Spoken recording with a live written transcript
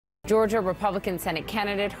Georgia Republican Senate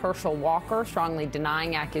candidate Herschel Walker strongly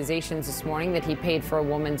denying accusations this morning that he paid for a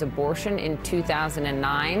woman's abortion in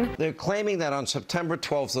 2009. They're claiming that on September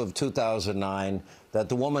 12th of 2009 that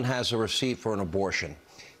the woman has a receipt for an abortion.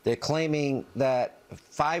 They're claiming that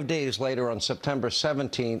 5 days later, on September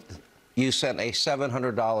 17th, you sent a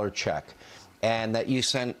 $700 check and that you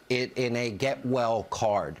sent it in a get well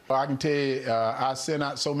card. I can tell you, I sent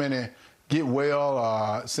out so many get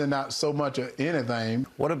well, send out so much of anything.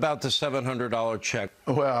 What about the $700 check?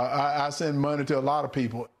 Well, I send money to a lot of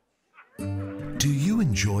people. Do you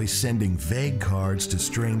enjoy sending vague cards to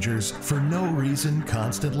strangers for no reason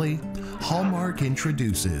constantly? Hallmark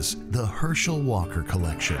introduces the Herschel Walker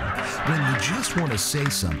Collection. When you just want to say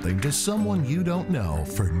something to someone you don't know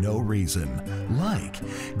for no reason, like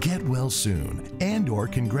get well soon and/or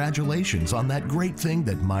congratulations on that great thing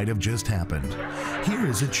that might have just happened. Here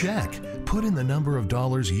is a check. Put in the number of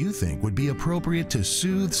dollars you think would be appropriate to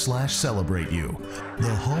soothe/celebrate you.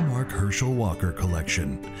 The Hallmark Herschel Walker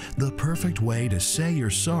Collection. The perfect way to say you're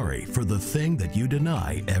sorry for the thing that you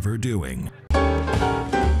deny ever doing.